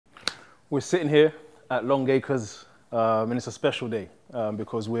We're sitting here at Long Acres, and it's a special day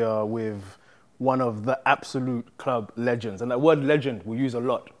because we are with one of the absolute club legends. And that word legend we use a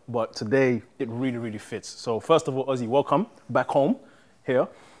lot, but today it really, really fits. So first of all, Ozzie, welcome back home here.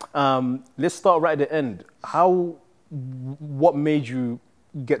 Let's start right at the end. What made you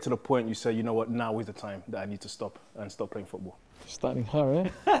get to the point you say, you know what, now is the time that I need to stop playing football? Starting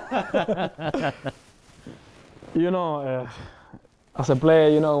hard, eh? As a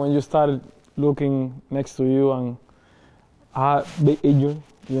player, when you started looking next to you and I had big injury,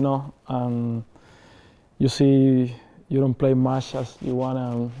 and you see you don't play much as you want,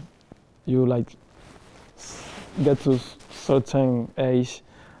 and you get to certain age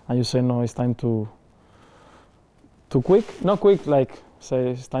and you say, no, it's time to quit. Not quit,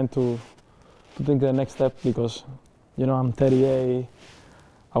 say it's time to think the next step because, I'm 38.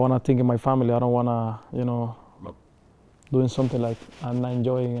 I want to think of my family. I don't want to, doing something like I'm not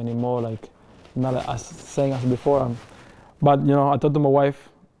enjoying anymore, not as saying as before. But I talked to my wife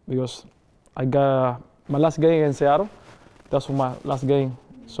because I got my last game in Seattle. That's my last game.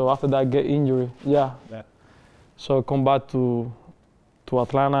 So after that, I get injury. Yeah. So I come back to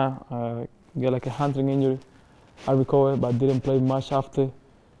Atlanta, get a hamstring injury. I recovered, but didn't play much after.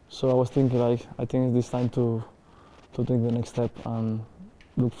 So I was thinking I think it's time to take the next step and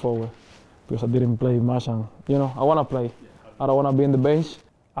look forward. Because I didn't play much, and I want to play. I don't want to be in the bench.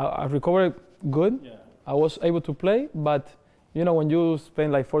 I recovered good. Yeah. I was able to play, but when you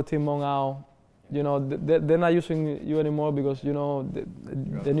spend 14 months out, they're not using you anymore because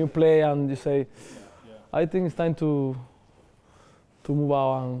the new play, and you say, I think it's time to move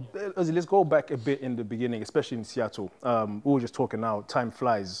out. Ozzie, let's go back a bit in the beginning, especially in Seattle. We were just talking now. Time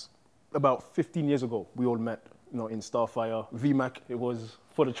flies. About 15 years ago, we all met. In Starfire, VMAC, it was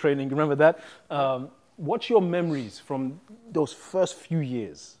for the training, remember that? What's your memories from those first few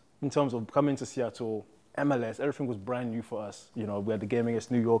years in terms of coming to Seattle, MLS, everything was brand new for us. We had the game against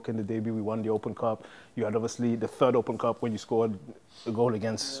New York in the debut, we won the Open Cup. You had obviously the third Open Cup when you scored a goal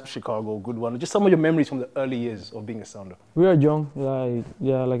against Chicago, good one. Just some of your memories from the early years of being a Sounder. We were young,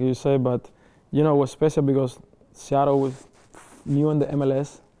 like you say, but it was special because Seattle was new in the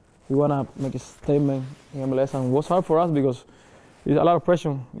MLS. We want to make a statement in MLS, and it was hard for us because it's a lot of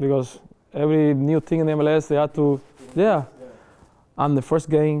pressure because every new thing in the MLS, they had to, And the first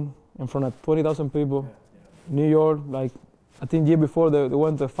game in front of 20,000 people, New York, I think year before they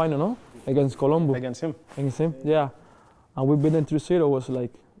went to the final, no? Against Columbus. Against him? Against him, yeah. And we beat them 3-0,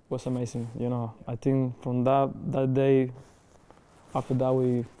 was amazing, I think from that day, after that,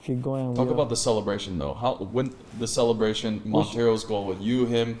 we keep going. Talk about the celebration, though. When the celebration, Montero's goal with you,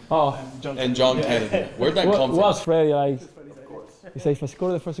 him, and John Kennedy. Where'd that come from? It was Freddie, he said, if I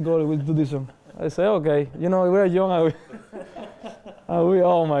score the first goal, we'll do this one. I say, okay. We were young, and we,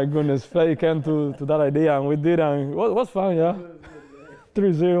 oh my goodness, Freddie came to that idea, and we did, and it was fun,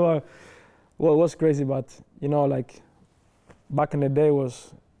 3-0. Well, it was crazy, but, back in the day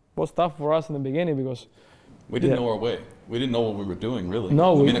was tough for us in the beginning because we didn't know our way. We didn't know what we were doing, really.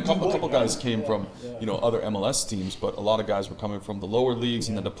 No, a couple guys came from, other MLS teams, but a lot of guys were coming from the lower leagues,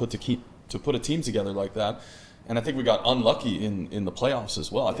 and then to put a team together like that. And I think we got unlucky in the playoffs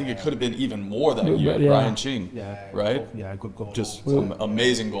as well. I think it could have been even more that year. Brian Ching, right? Yeah, good goal. Just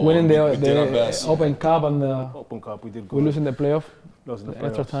amazing goal. Winning we did our best. Open Cup and the Open Cup, we did good. We lose in the playoff. Lost in the playoffs.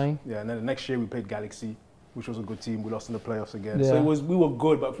 Extra time. Yeah, and then the next year we played Galaxy, which was a good team. We lost in the playoffs again. Yeah. So we were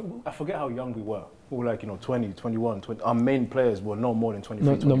good, but I forget how young we were. We were 20, 21. Our main players were no more than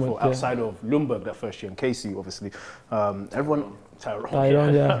 23, 24, outside of Lundberg that first year, and Casey, obviously. Everyone,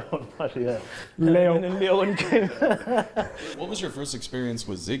 Tyrone, yeah. Leo. And then Leo came. What was your first experience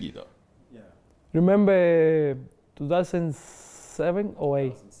with Ziggy, though? Yeah. Remember 2007 or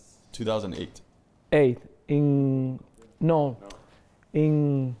 8? 2008. 8 in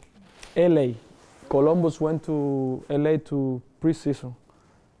LA. Columbus went to LA to preseason.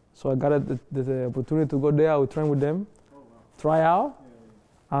 So I got the opportunity to go there. I would train with them, try out.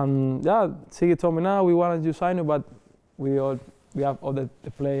 And Ziggy told me, we wanted you to sign it, but we have all the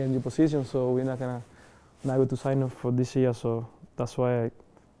play and your position, so we're not able to sign up for this year. So that's why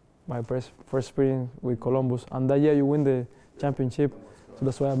my first experience with Columbus. And that year you win the championship, so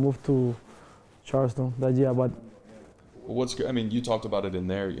that's why I moved to Charleston that year. But what's good, you talked about it in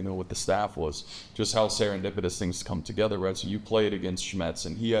there, what the staff was, just how serendipitous things come together, right? So you played against Schmetz,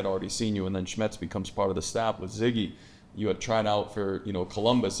 and he had already seen you, and then Schmetz becomes part of the staff with Ziggy. You had tried out for,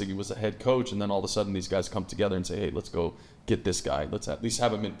 Columbus. Ziggy was the head coach, and then all of a sudden these guys come together and say, hey, let's go get this guy. Let's at least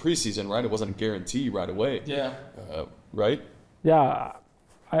have him in preseason, right? It wasn't a guarantee right away. Yeah. Right? Yeah.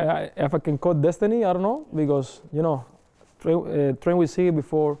 If I can call destiny, I don't know, because, train with Ziggy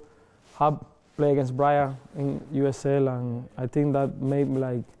before have played against Brian in USL, and I think that made me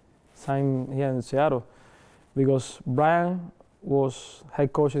like sign here in Seattle, because Brian was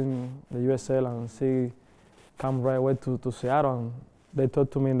head coach in the USL, and she came right away to Seattle, and they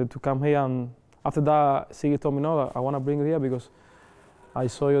told to me to come here, and after that, she told me, no, I want to bring you here because I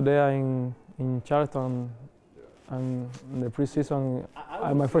saw you there in Charlton, and in the preseason.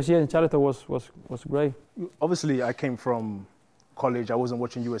 My first year in Charlton was great. Obviously, I came from college. I wasn't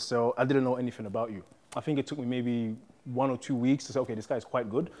watching USL. I didn't know anything about you. I think it took me maybe 1 or 2 weeks to say, okay, this guy is quite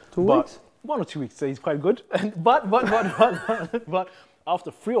good. 2 weeks? 1 or 2 weeks to say he's quite good. But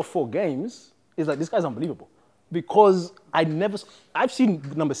after 3 or 4 games, it's like, this guy's unbelievable. Because I've seen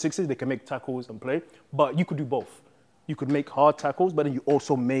number 6s, they can make tackles and play, but you could do both. You could make hard tackles, but then you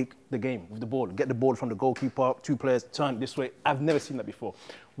also make the game with the ball. Get the ball from the goalkeeper, 2 players, turn this way. I've never seen that before.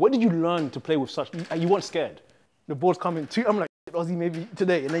 Where did you learn to play with such, you weren't scared? The ball's coming to you, I'm like, Ozzie, maybe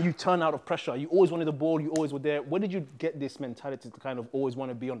today, and then you turn out of pressure. You always wanted the ball, you always were there. Where did you get this mentality to kind of always want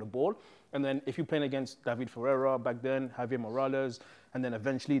to be on the ball? And then if you're playing against David Ferreira back then, Javier Morales, and then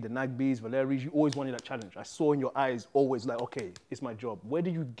eventually the Nagbis, Valeries, you always wanted that challenge. I saw in your eyes always like, okay, it's my job. Where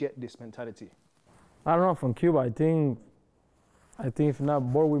did you get this mentality? I don't know, from Cuba. I think if not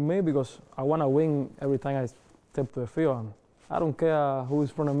bored with me, because I want to win every time I step to the field. And I don't care who is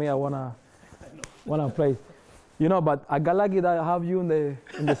in front of me. I wanna play. You know, but I got lucky that I have you in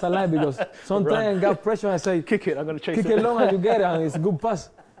the sideline, because sometimes I got pressure and I say, kick it, I'm gonna chase kick it long and you get it, and it's a good pass.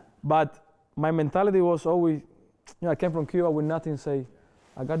 But my mentality was always, I came from Cuba with nothing. Say,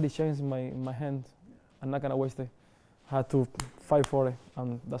 I got this chance in my hand. I'm not gonna waste it. I had to fight for it,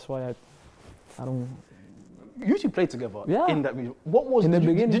 and that's why I don't. You usually play together in that music. What was in the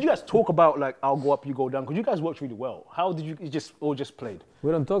beginning? Did you guys talk about like, I'll go up, you go down? Because you guys worked really well. How did you just played?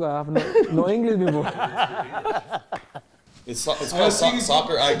 We don't talk. I have no English before. It's called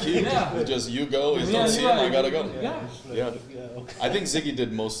soccer IQ. Yeah. It's just you go, you don't see him, I gotta go. Yeah. Okay. I think Ziggy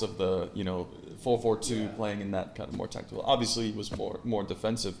did most of the 4-4-2 playing in that kind of more tactical. Obviously, he was more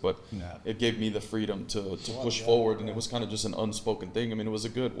defensive, but it gave me the freedom to push forward, and it was kind of just an unspoken thing. I mean, it was a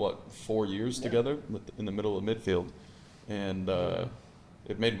good 4 years together in the middle of midfield, and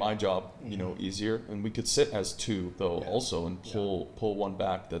it made my job easier. And we could sit as 2 though also, and pull one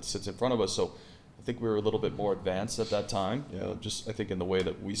back that sits in front of us. So I think we were a little bit more advanced at that time. Just I think in the way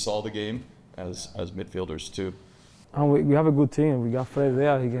that we saw the game as midfielders too. And we have a good team. We got Fred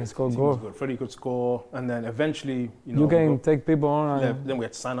there. He can score goals. Freddie could score, and then eventually, you can take people on. Then we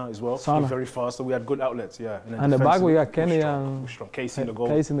had Sana as well. Sana. Very fast, so we had good outlets. And the back we got Kenny and Casey in the goal.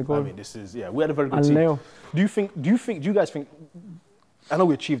 Casey in the goal. I mean, we had a very good and team. Leo. Do you guys think? I know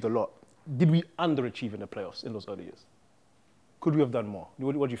we achieved a lot. Did we underachieve in the playoffs in those early years? Could we have done more?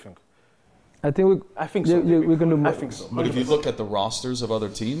 What do you think? I think so. We can do more. I think so. But if you look at the rosters of other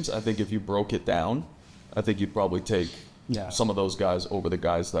teams, I think if you broke it down, I think you'd probably take some of those guys over the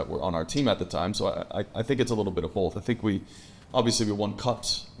guys that were on our team at the time. So I think it's a little bit of both. I think we won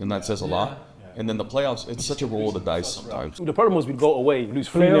cups, and that says a lot. And then the playoffs, it's such a roll of the dice sometimes. The problem was we'd go away, lose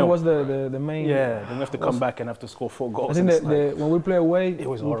 3-0. Playoff was the main. Yeah, then we have to come back and have to score 4 goals. I think when we play away,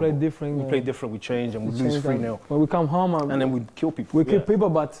 we play different. We play different, we change, and we lose 3-0. When we come home, and then we'd kill people. We kill people,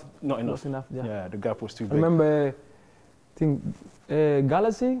 but not enough. Yeah, the gap was too big. I remember, I think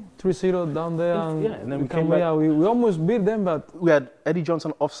Galaxy 3-0 down there, and then we came back. here. We almost beat them, but we had Eddie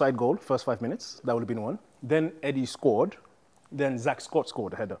Johnson offside goal, first 5 minutes. That would have been one. Then Eddie scored. Then Zach Scott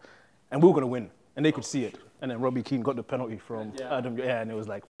scored a header, and we were going to win. And they could see it. And then Robbie Keane got the penalty from Adam. Yeah, and it was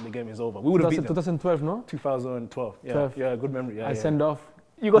like, the game is over. We would have beat them. 2012, no? 2012. Yeah, 12. Yeah, good memory. I send off.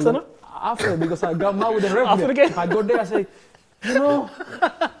 You got sent off? After, because I got mad with the ref. After the game? I go there, I say, send off.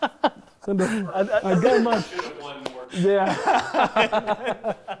 I got mad. Yeah.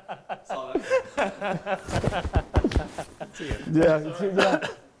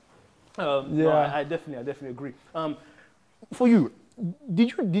 No, I definitely agree. For you,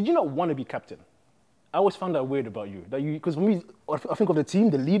 did you not want to be captain? I always found that weird about you. Because for me, I think of the team,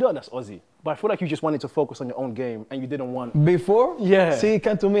 the leader, that's Ozzie. But I feel like you just wanted to focus on your own game and you didn't want... Before? Yeah. See, he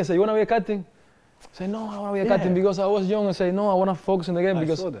came to me and said, you want to be a captain? I say, no, I want to be a captain because I was young and say, no, I want to focus on the game. I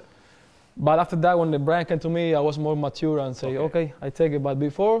saw that. But after that, when the Brian came to me, I was more mature and say, okay, I take it. But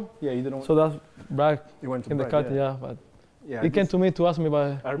before, you didn't. So that's Brian in the captain, but he came to me to ask me,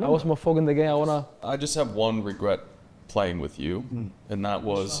 but I was more focused in the game. I just have one regret playing with you, and that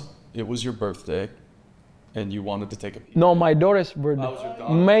was, it was your birthday, and you wanted to take a PK. No, my daughter's birthday. That was your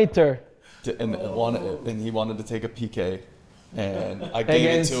daughter. Mater. And he wanted to take a PK, and I gave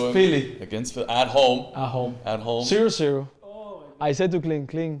it to him. Philly. Against Philly. At home. 0-0. I said to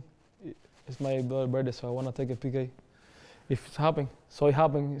Clean, it's my daughter's birthday, so I want to take a PK. if it's happening. So it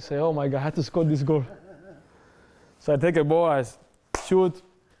happened. You say, oh my God, I had to score this goal. So I take a ball, I shoot,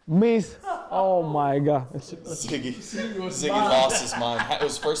 miss. Oh my God. Ziggy lost his mind. It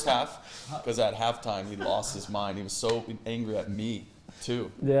was first half, because at halftime he lost his mind. He was so angry at me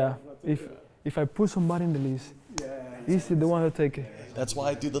too. Yeah. If I put somebody in the list, he's the one who take it. That's why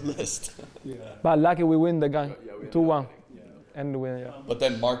I do the list. But lucky we win the game, 2-1, and we win. Yeah. But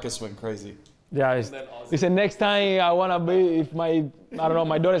then Marcus went crazy. Yeah, he said next time I wanna be, if my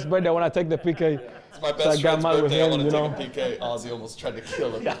my daughter's birthday, I wanna take the PK. It's my best friend's birthday. I want to take a PK. Ozzie almost tried to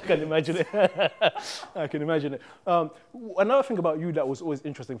kill him. Yeah, I can imagine it. I can imagine it. Another thing about you that was always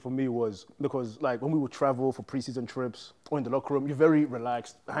interesting for me was because, like, when we would travel for preseason trips or in the locker room, you're very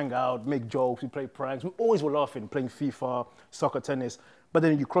relaxed, hang out, make jokes, we play pranks. We always were laughing, playing FIFA, soccer, tennis. But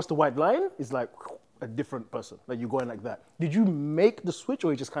then you cross the white line, it's like a different person. Like, you're going like that. Did you make the switch,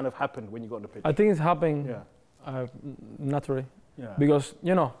 or it just kind of happened when you got on the pitch? I think it's happening naturally. Yeah. Because,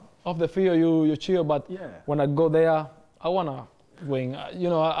 off the field you chill, but when I go there, I wanna win.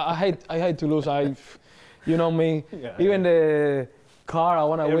 I hate to lose. You know me. Yeah, even the car, I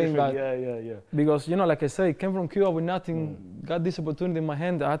wanna win. But because like I say, came from Cuba with nothing, got this opportunity in my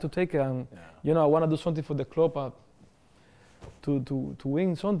hand. I had to take it, and I wanna do something for the club to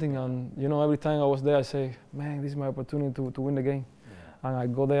win something. And every time I was there, I say, man, this is my opportunity to win the game, and I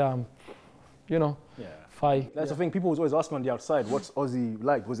go there and fight. That's the thing. People always ask me on the outside, what's Ozzie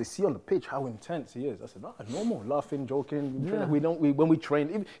like? Was they see on the pitch how intense he is? I said, no, normal, laughing, joking. When we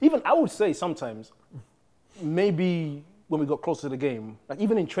train, even I would say sometimes, maybe when we got closer to the game, like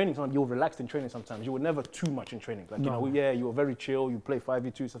even in training, sometimes you were relaxed in training. Sometimes you were never too much in training. Like you were very chill. You play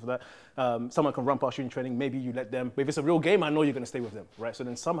 5v2 stuff like that. Someone can run past you in training. Maybe you let them. But if it's a real game, I know you're gonna stay with them, right? So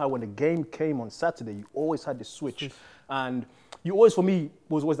then somehow when the game came on Saturday, you always had this switch, and you always, for me,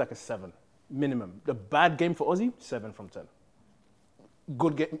 was always like a 7. Minimum. The bad game for Ozzie, 7 from 10.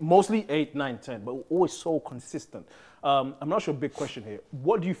 Good game, mostly 8, 9, 10, but always so consistent. I'm not sure, big question here.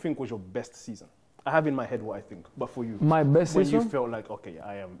 What do you think was your best season? I have in my head what I think, but for you. My best season? When you felt like, okay,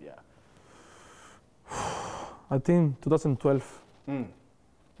 I am, I think 2012.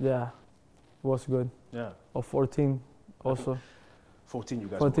 Yeah, was good. Yeah. Or 14 also. 14 you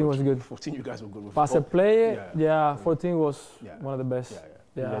guys 14 was good. 14 you guys were good. As a player, 14 was one of the best.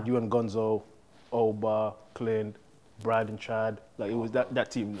 Yeah. You and Gonzo, Oba, Clint, Brad and Chad, like it was that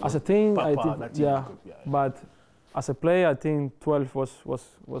team. As a team, Papa, I think, that team was good. But as a player, I think 12 was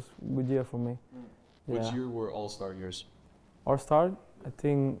a good year for me. Which year were All-Star years? All-Star, I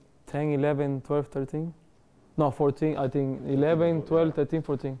think 10, 11, 12, 13. No, 14, I think 11, 12, 13,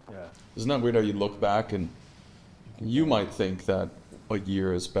 14. Yeah. Isn't that weird how you look back and you might think that a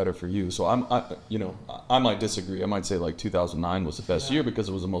year is better for you. So I might disagree. I might say like 2009 was the best year because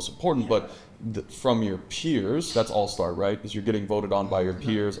it was the most important, but from your peers, that's all-star, right? Because you're getting voted on by your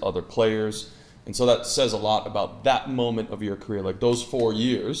peers, other players. And so that says a lot about that moment of your career, like those 4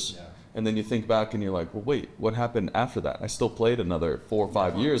 years. And then you think back and you're like, well, wait, what happened after that? I still played another 4 or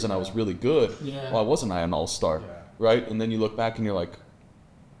 5 years and I was really good. Why wasn't I an all-star, right? And then you look back and you're like,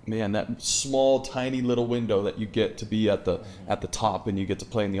 man, that small, tiny little window that you get to be at the top, and you get to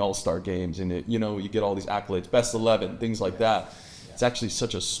play in the All-Star games, and you get all these accolades, best 11, things like that. It's actually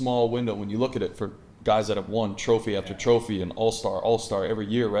such a small window when you look at it for guys that have won trophy after trophy and All-Star every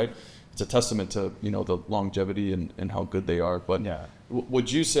year, right? It's a testament to the longevity and how good they are. But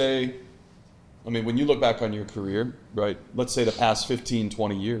would you say, I mean, when you look back on your career, right? Let's say the past 15,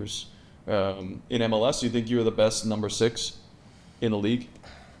 20 years in MLS, do you think you were the best number 6 in the league?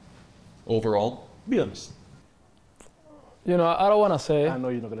 Overall? Be honest. I don't want to say it. I know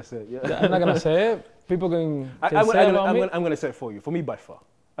you're not going to say it. Yeah. I'm not going to say it. People can say it about me. I'm going to say it for you. For me, by far.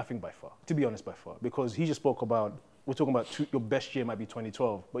 I think by far. To be honest, by far. Because he just spoke about, we're talking about your best year might be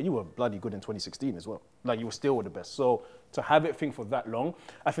 2012, but you were bloody good in 2016 as well. Like, you were still the best. So to have it think for that long,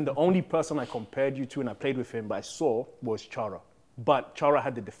 I think the only person I compared you to and I played with him, but I saw, was Chara. But Chara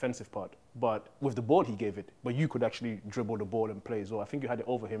had the defensive part. But with the ball, he gave it. But you could actually dribble the ball and play as well. I think you had it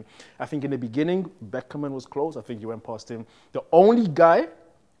over him. I think in the beginning, Beckerman was close. I think you went past him. The only guy,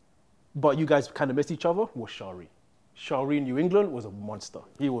 but you guys kind of missed each other, was Shari. Shari in New England was a monster.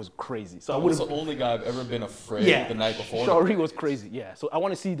 He was crazy. So that was the only guy I've ever been afraid the night before. Shari was crazy, So I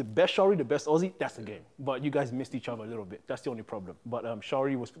want to see the best Shari, the best Ozzie. That's the game. But you guys missed each other a little bit. That's the only problem. But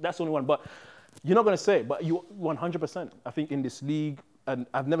Shari that's the only one. But you're not going to say it, but you 100%. I think in this league, and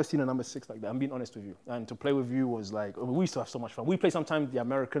I've never seen a number 6 like that. I'm being honest with you. And to play with you was like, we used to have so much fun. We play sometimes the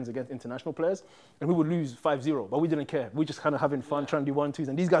Americans against international players, and we would lose 5-0, but we didn't care. We just kind of having fun, trying to do 1-2s.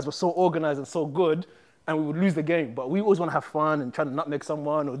 And these guys were so organized and so good, and we would lose the game. But we always want to have fun and try to nutmeg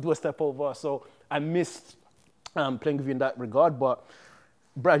someone or do a step over. So I missed playing with you in that regard. But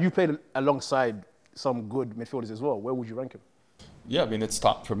Brad, you played alongside some good midfielders as well. Where would you rank him? Yeah, I mean, it's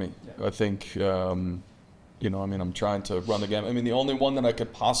top for me. Yeah. I think, you know, I mean, I'm trying to run the game. I mean, the only one that I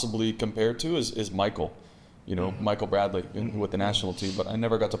could possibly compare to is Michael. You know, Michael Bradley with the national team. But I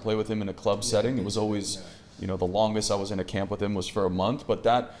never got to play with him in a club setting. It was always, you know, the longest I was in a camp with him was for a month. But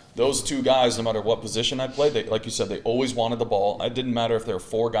those two guys, no matter what position I played, they, like you said, they always wanted the ball. It didn't matter if there were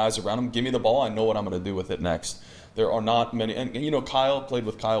 4 guys around them. Give me the ball. I know what I'm going to do with it next. There are not many. And, you know, Kyle played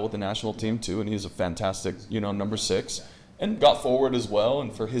with Kyle with the national team too. And he's a fantastic, you know, number 6. And got forward as well.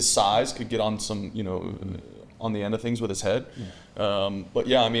 And for his size, could get on some, you know, on the end of things with his head. But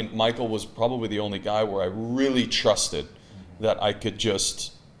yeah, I mean, Michael was probably the only guy where I really trusted that I could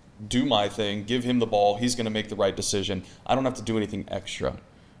just do my thing, give him the ball, he's going to make the right decision. I don't have to do anything extra.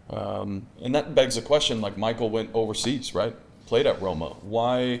 And that begs a question, like Michael went overseas, right? Played at Roma.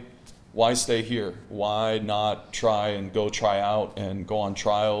 Why stay here? Why not try out and go on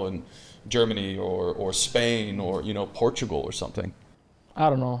trial in Germany or Spain or, you know, Portugal or something? I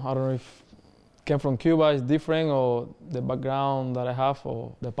don't know if came from Cuba is different, or the background that I have,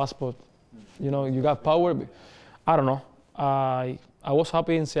 or the passport. You know, you got power. I don't know. I was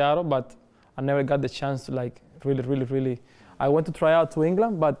happy in Seattle, but I never got the chance to like really. I went to try out to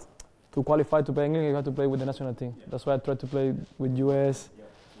England, but to qualify to play England, you have to play with the national team. That's why I tried to play with US.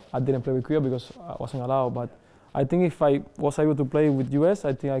 I didn't play with Cuba because I wasn't allowed. But I think if I was able to play with US,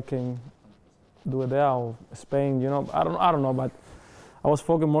 I think I can do it there, or Spain. You know, I don't know, but I was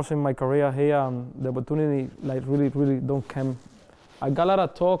focused more in my career here, and the opportunity like really don't come. I got a lot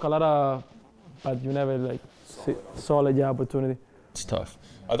of talk, but you never like saw the opportunity. It's tough.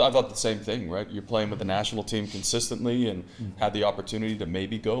 I thought the same thing, right? You're playing with the national team consistently and had the opportunity to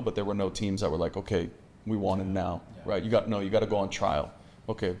maybe go, but there were no teams that were like, okay, we want him now, right? You got to go on trial.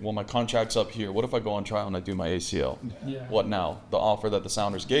 Okay, well, my contract's up here. What if I go on trial and I do my ACL? Yeah. What now? The offer that the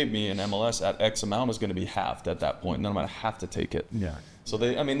Sounders gave me in MLS at X amount is going to be halved at that point, and then I'm going to have to take it. Yeah. So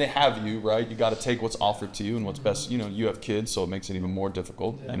they have you, right? You got to take what's offered to you and what's best. You know, you have kids, so it makes it even more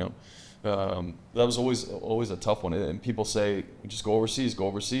difficult. Yeah. You know, that was always a tough one. And people say, just go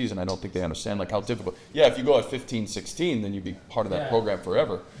overseas, and I don't think they understand like how difficult. Yeah, if you go at 15, 16, then you'd be part of that program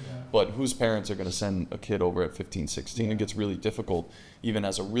forever. Yeah. But whose parents are going to send a kid over at 15, 16? Yeah. It gets really difficult, even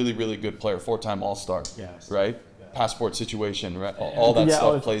as a really good player, 4-time All-Star, right? Passport situation, right? All that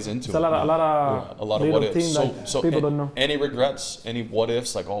stuff plays into it. A lot of what ifs. So people don't know. Any regrets? Any what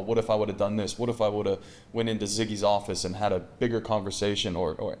ifs? Like, oh, what if I would have done this? What if I would have went into Ziggy's office and had a bigger conversation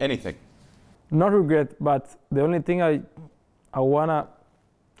or anything? Not regret, but the only thing I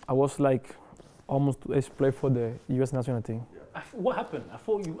was like almost to play for the U.S. national team. What happened?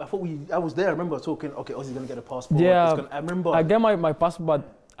 I was there. I remember talking. Okay, Ozzie's gonna get a passport. Yeah, I remember. I get my passport, but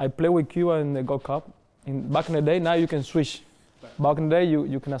I played with Cuba in the Gold Cup. Back in the day, now you can switch. Back in the day,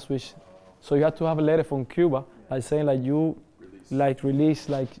 you cannot switch. So you have to have a letter from Cuba, like saying like you, release,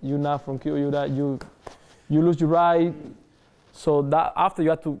 like you not from Cuba, you lose your right. So that after you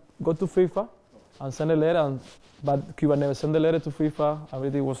have to go to FIFA and send a letter, but Cuba never sent a letter to FIFA.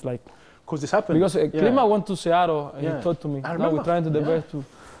 Everything was like. Because this happened. Because Klima went to Seattle and he talked to me. Now we're trying to the best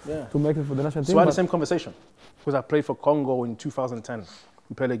to make it for the national team. So I had the same conversation. Because I played for Congo in 2010.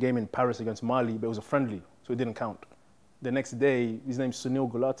 We played a game in Paris against Mali, but it was a friendly, so it didn't count. The next day, his name's Sunil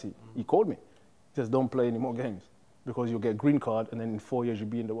Gulati. He called me. He says, don't play any more games because you'll get a green card and then in 4 years you'll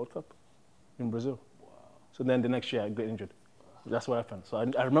be in the World Cup in Brazil. Wow. So then the next year I got injured. That's what happened. So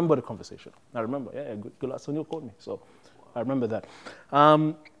I remember the conversation. I remember, Sunil called me. So I remember that.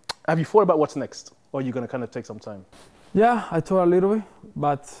 Have you thought about what's next? Or are you going to kind of take some time? Yeah, I thought a little bit,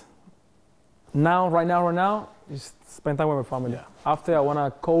 but right now, is spend time with my family. Yeah. After I want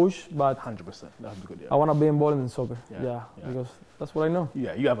to coach, but 100%, that'd be good. Yeah. I want to be involved in soccer. Yeah, because that's what I know.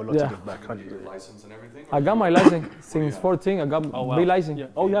 Yeah, you have a lot to give back. Your license and everything. I got my license since 14. I got B license. Yeah.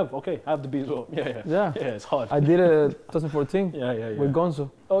 Oh, you have? Okay, I have the B as well. Yeah, it's hard. I did it 2014. With Gonzo.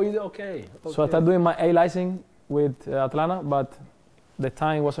 Oh, you did? Okay. So I started doing my A license with Atlanta, but the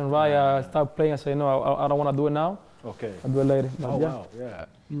time wasn't right. I started playing. I said, no, I don't want to do it now. Okay. I'll do it later. But wow. Yeah.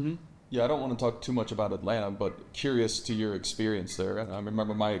 Mm-hmm. Yeah, I don't want to talk too much about Atlanta, but curious to your experience there. I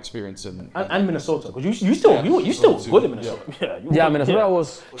remember my experience in Minnesota. Because you still good in Minnesota. Yeah, Minnesota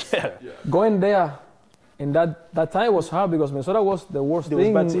was going there. In that time was hard because Minnesota was the worst thing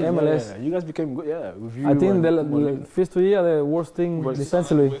in MLS. Yeah. You guys became good. Yeah, with you. I think the first 2 years the worst thing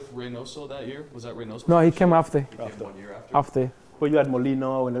defensively. With Reynoso that year? Was that Reynoso? No, he came after. He came 1 year after. But you had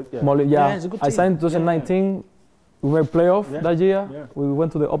Molino and it's a good team. I signed 2019. We made playoff that year. Yeah. We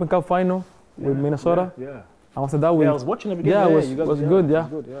went to the Open Cup final with Minnesota. Yeah. And after that, I was watching every game. Yeah, it was good. Yeah.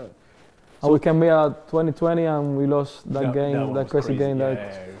 And we came here 2020 and we lost that game, that crazy game.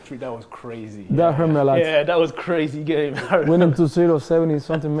 That was crazy. That hurt me a lot. Yeah, that was crazy game. Winning 2-0,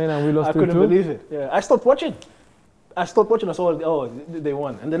 70-something minutes, and we lost 2-2. I couldn't believe it. Yeah, I stopped watching. I saw, they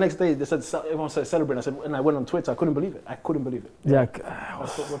won. And the next day, everyone said celebrate. And I went on Twitter. I couldn't believe it. Yeah, I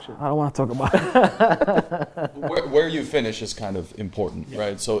stopped watching. I don't want to talk about it. Where you finish is kind of important,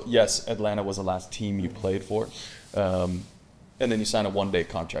 right? So yes, Atlanta was the last team you played for, and then you sign a one-day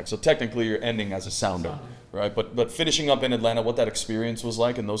contract. So technically, you're ending as a Sounder, right? But finishing up in Atlanta, what that experience was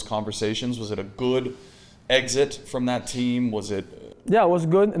like in those conversations, was it a good exit from that team? Was it? Yeah, it was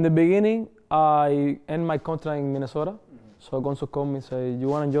good in the beginning. I end my contract in Minnesota, so Gonzo called me and said, "You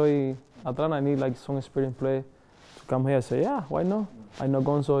want to enjoy Atlanta? I need like some experience play to come here." I said, "Yeah, why not?" I know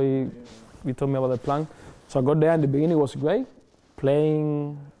Gonzo. He told me about the plan, so I got there. In the beginning, it was great,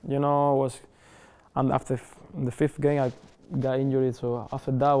 playing. And after the 5th game, I got injured. So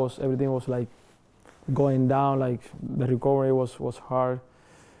after that, everything was like going down. Like the recovery was hard.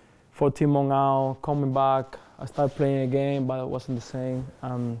 14 months out, coming back, I started playing again, but it wasn't the same.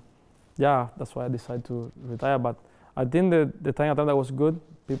 Yeah, that's why I decided to retire. But I think the time at Atlanta was good.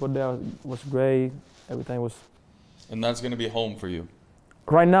 People there was great. Everything was. And that's going to be home for you.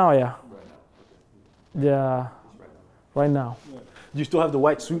 Right now, yeah. Yeah. Right now. Yeah. Do you still have the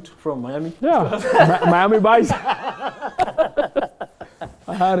white suit from Miami? Yeah. Miami Vice.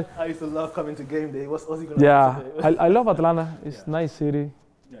 I used to love coming to game day. What's Ozzie gonna I love Atlanta. It's a nice city.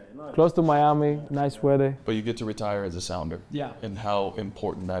 Nice. Close to Miami, nice weather. But you get to retire as a Sounder. Yeah. And how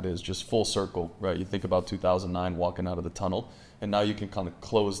important that is, just full circle, right? You think about 2009 walking out of the tunnel, and now you can kind of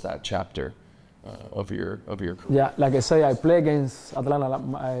close that chapter of your career. Yeah, like I say, I play against Atlanta,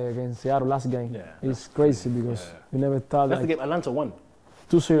 against Seattle last game. Yeah. It's crazy because we never thought. That's the game Atlanta won.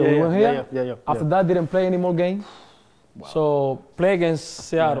 2-0. We went here. Yeah. After that, didn't play any more games. Wow. So play against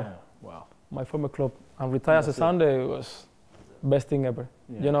Seattle, my former club, and retire as a Sunday was best thing ever.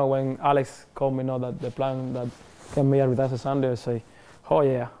 Yeah. When Alex called me, that the plan that came here retire as a Sunday, I say, oh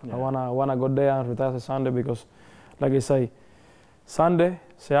yeah, I wanna go there and retire as a Sunday because, like I say, Sunday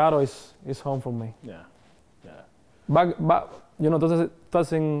Seattle is home for me. Yeah. Back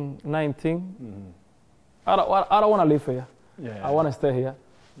 2019. I don't want to live here. Yeah. I want to stay here,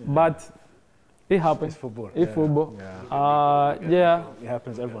 but it happens. It's football. It's football. Yeah. It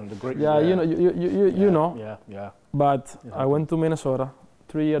happens. Everyone, the great. Yeah, you know. Yeah. But I went to Minnesota,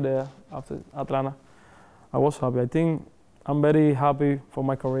 3 years there after Atlanta. I was happy. I think I'm very happy for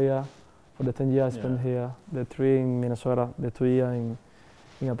my career, for the 10 years I spent here, the 3 in Minnesota, the 2 years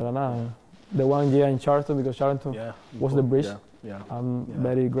in Atlanta, the 1 year in Charleston because Charleston was the bridge. I'm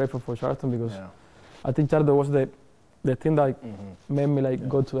very grateful for Charleston because I think Charleston was the thing that made me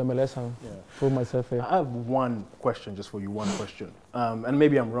go to MLS and prove myself here. I have one question just for you, one question. And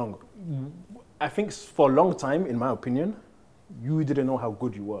maybe I'm wrong. I think for a long time, in my opinion, you didn't know how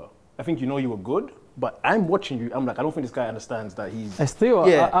good you were. I think you know you were good, but I'm watching you. I'm like, I don't think this guy understands that he's. I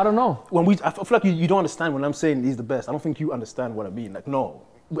don't know. I feel like you don't understand when I'm saying he's the best. I don't think you understand what I mean. Like, no,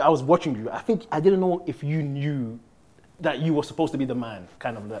 I was watching you. I think I didn't know if you knew that you were supposed to be the man,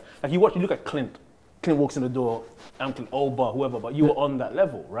 kind of that. Like you look at Clint. Clint walks in the door, Uncle Oba, whoever, but you were on that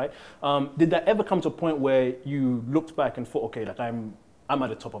level, right? Did that ever come to a point where you looked back and thought, okay, like I'm at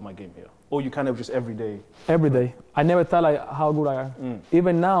the top of my game here? Or you kind of just every day? Every day. I never thought how good I am.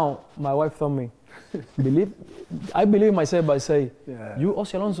 Even now, my wife told me, I believe myself by saying, you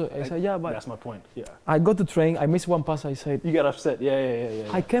Ozzie Alonso? I said, yeah, but... That's my point, I go to train, I miss one pass, I said... You get upset, yeah.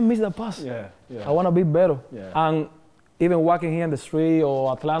 I can't miss that pass. Yeah. I want to be better. And even walking here in the street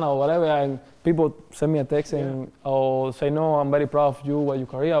or Atlanta or whatever, and people send me a text or say, no, I'm very proud of you, what your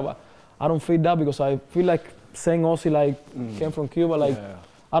career, but I don't feel that because I feel like saying Ozzie came from Cuba,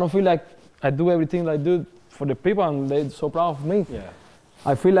 I don't feel like I do everything I do for the people and they're so proud of me.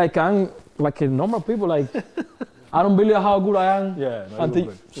 I feel like I'm like a normal people, I don't believe how good I am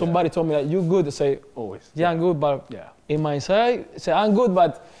until somebody told me that you're good. I say, always. I'm good, but in my side, say I'm good,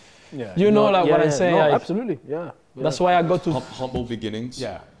 but what I'm saying. Absolutely, That's why I go to humble beginnings.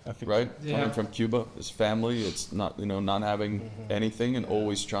 I think right? Coming from Cuba, his family, it's not not having anything and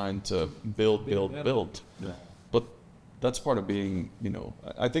always trying to build. But that's part of being,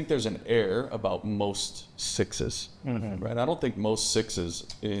 I think there's an air about most sixes, right? I don't think most sixes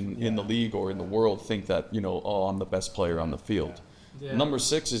in the league or in the world think that, I'm the best player on the field. Number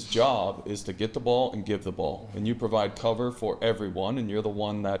 6's job is to get the ball and give the ball. And you provide cover for everyone, and you're the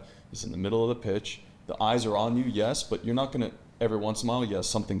one that is in the middle of the pitch. The eyes are on you, yes, but you're not going to every once in a while, yes,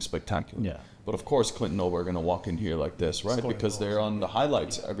 something spectacular. Yeah. But of course, Clinton Nova are going to walk in here like this, right? Because they're on the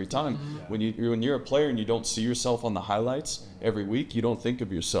highlights every time. When you're a player and you don't see yourself on the highlights every week, you don't think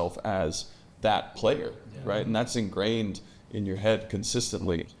of yourself as that player, right? And that's ingrained in your head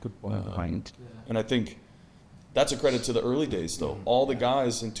consistently. Good point. And I think that's a credit to the early days, though. All the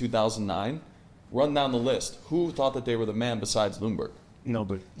guys in 2009, run down the list. Who thought that they were the man besides Lundberg?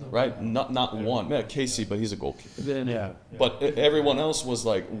 Nobody. Right? Not one. Yeah, Casey, but he's a goalkeeper. Yeah. But everyone else was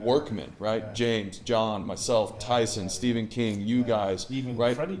like workmen, right? James, John, myself, Tyson, Stephen King, you guys,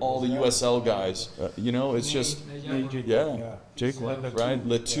 right? All the USL guys. You know, it's just, Jake, right?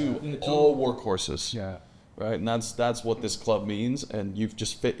 Letou, all workhorses. Yeah. Right? And that's what this club means, and you've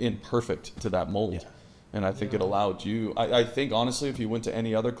just fit in perfect to that mold. And I think it allowed you, I think honestly, if you went to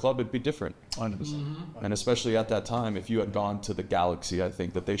any other club, it'd be different. 100%. And especially at that time, if you had gone to the Galaxy, I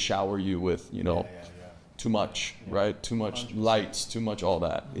think that they shower you with, you know, too much, right? Too much lights, too much all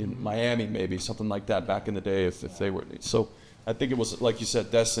that. In Miami, maybe, something like that back in the day if they were. So I think it was, like you said,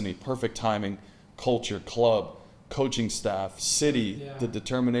 destiny, perfect timing, culture, club, coaching staff, city, the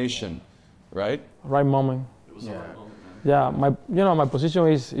determination, right? Right moment. It was the right moment, man. Yeah, my position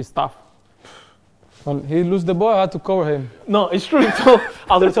is tough. When he lose the ball, I had to cover him. No, it's true. So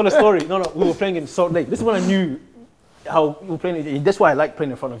I was going to tell a story. No, we were playing in Salt Lake. This is when I knew how we were playing. That's why I like playing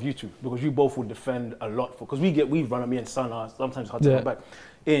in front of you two, because you both would defend a lot. Because we run at me and Sana, sometimes hard to come back.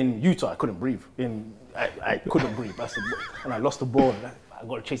 In Utah, I couldn't breathe. I couldn't breathe. And I lost the ball. I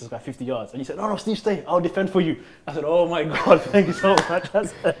got to chase this guy 50 yards. And he said, no, Steve, stay. I'll defend for you. I said, oh my God, thank you so much.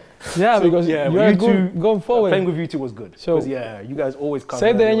 Because you're good going forward. Playing with you two was good. So you guys always come.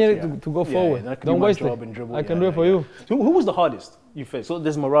 Save the energy to go forward. Don't waste it. I can do it for you. Who was the hardest you faced? So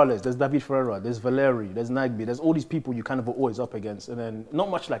there's Morales, there's David Ferreira, there's Valeri, there's Nagby, there's all these people you kind of were always up against. And then not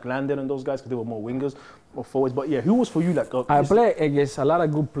much like Landon and those guys because they were more wingers or forwards. But who was for you like? I play against a lot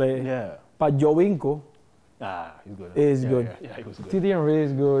of good players. Yeah. But Jovinko, he's good. Is good. Yeah, he was good. Titi Henry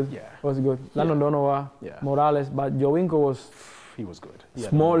is good. Yeah. Was good. Landon Donovan, Morales, but Jovinko was. He was good.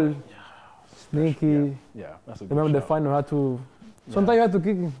 Small, sneaky. Yeah, that's a good Remember the final had to. Sometimes you have to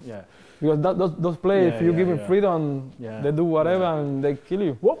kick him. Yeah. Because those players, if you give them freedom, they do whatever and they kill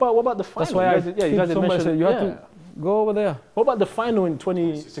you. What about the final? That's why you guys mentioned you have to go over there. What about the final in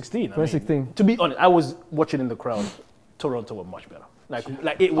 2016? 2016. I mean, to be honest, I was watching in the crowd. Toronto were much better. Like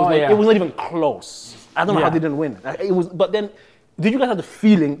it was. It was not even close. I don't know how they didn't win. It was. But then, did you guys have the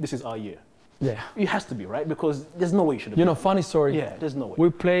feeling this is our year? Yeah. It has to be, right? Because there's no way you should have. You know, funny story. Yeah, there's no way. We're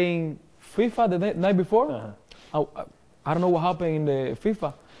playing FIFA the night before. I don't know what happened in the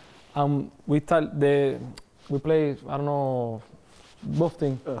FIFA. We play, I don't know, both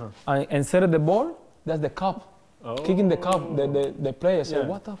things. And instead of the ball, that's the cup. Kicking the cup, the player said,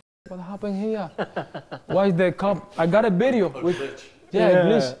 what happened here? Why is the cup? I got a video.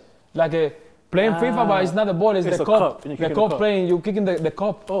 Glitch. Like playing FIFA, but it's not the ball, it's the cup. The cup playing, you're kicking the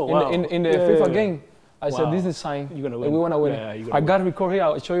cup in the FIFA game. I said, this is a sign. You're gonna win. We want to win. I got to record here.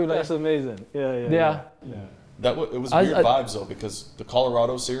 I'll show you. That's amazing. Yeah. It was weird vibes though, because the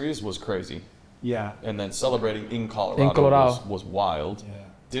Colorado series was crazy. Yeah. And then celebrating in Colorado was wild. Yeah.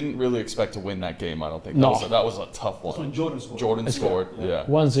 Didn't really expect to win that game, I don't think. No. That was a tough one. When Jordan scored. Jordan scored,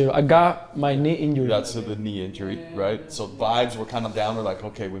 1-0. I got my knee injury. That's the knee injury, right? So vibes were kind of down. We're like,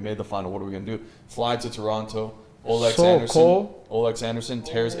 okay, we made the final. What are we going to do? Fly to Toronto. Olex Anderson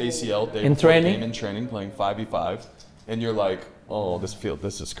tears ACL day before the game in training, playing 5v5. And you're like, oh,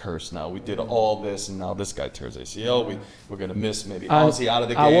 this is cursed now. We did all this, and now this guy tears ACL. We're going to miss maybe Ozzie out of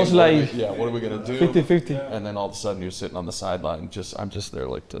the game. I was like, what are we going to do? 50-50. And then all of a sudden, you're sitting on the sideline. I'm just there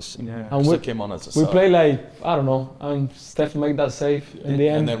like this. And we came on as a we sub. play like, I don't know, and Steph make that save in the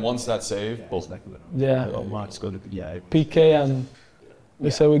end. And then once that save, both. Mark's got it. PK and... We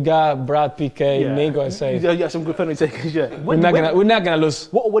said we got Brad, PK, Nico, and say. Yeah, some good penalty takers. Yeah. We're not gonna lose.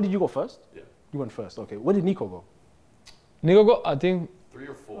 What did you go first? Yeah. You went first. Okay. Where did Nico go? Nico go, I think 3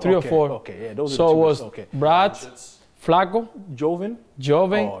 or 4. Okay. Yeah. Those so are it was Brad, Flaco, Joven.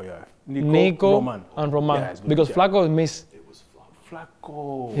 Oh yeah. Nico Roman. And Roman. Yeah, because Flaco missed. It was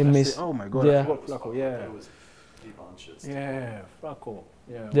Flaco. He missed. Oh my God. Yeah. I forgot Flaco. Yeah. It was Ivanchitz. Yeah. Flaco.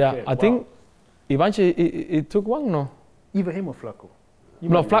 Yeah. Yeah. Okay. I think Ivanchitz it took one. No. Either him or Flaco.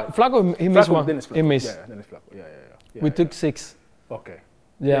 No, Flaco, he missed one. He missed. Yeah, Dennis Flaco. Yeah. We took 6. Okay.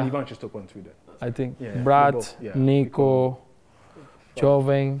 Yeah. And Ivanchitz took 1 too then. I think. Yeah, Brad, both, Nico,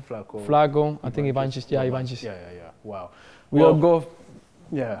 Joven, Flaco. I think Ivanchitz. Yeah, Ivanchitz. Yeah. Wow. We all go.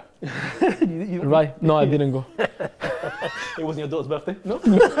 Yeah. Right? No, I didn't go. It wasn't your daughter's birthday? No?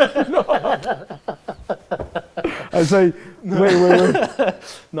 I say, wait.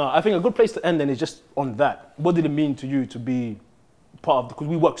 No, I think a good place to end then is just on that. What did it mean to you to be part of, because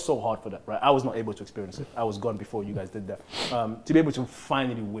we worked so hard for that, right? I was not able to experience it. I was gone before you guys did that. To be able to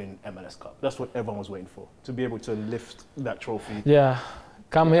finally win MLS Cup, that's what everyone was waiting for. To be able to lift that trophy. Yeah,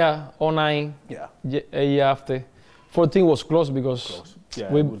 come here, 09, Yeah. a year after. 14 was close because Close.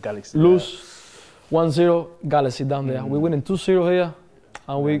 Yeah, we with Galaxy, lose 1-0, Galaxy down there. We winning 2-0 here,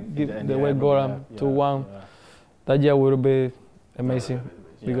 and we In give the end, the yeah, way I goal remember that. 2-1. Yeah. That year will be amazing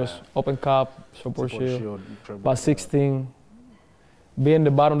because Yeah. Open Cup, Support Shield, treble, but 16, being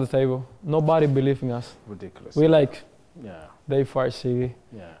the bottom of the table, nobody believed in us. ridiculous. We like, Yeah. they fire Siggy,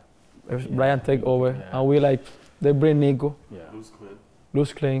 Yeah. Brian take over, Yeah. and we like, they bring Nico, Yeah.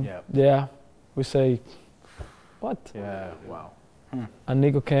 loose clean. Yeah. Yeah, we say, what? Yeah. Wow. And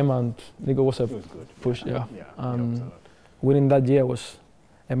Nico came and Nico was a It was good. push, yeah. Yeah. And winning that year was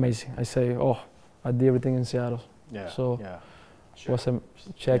amazing. I say, oh, I did everything in Seattle. Yeah. So yeah. was a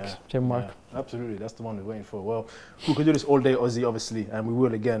check mark. Yeah, absolutely, that's the one we're waiting for. Well, we could do this all day, Ozzie, obviously, and we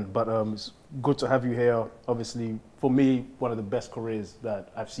will again. But it's good to have you here. Obviously, for me, one of the best careers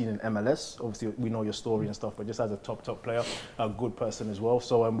that I've seen in MLS. Obviously, we know your story and stuff, but just as a top player, a good person as well.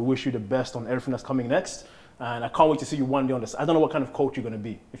 So we wish you the best on everything that's coming next. And I can't wait to see you one day on this. I don't know what kind of coach you're going to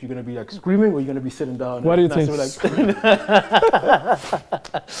be. If you're going to be like screaming or you're going to be sitting down. What do you think? Like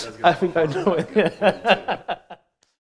I think I know it.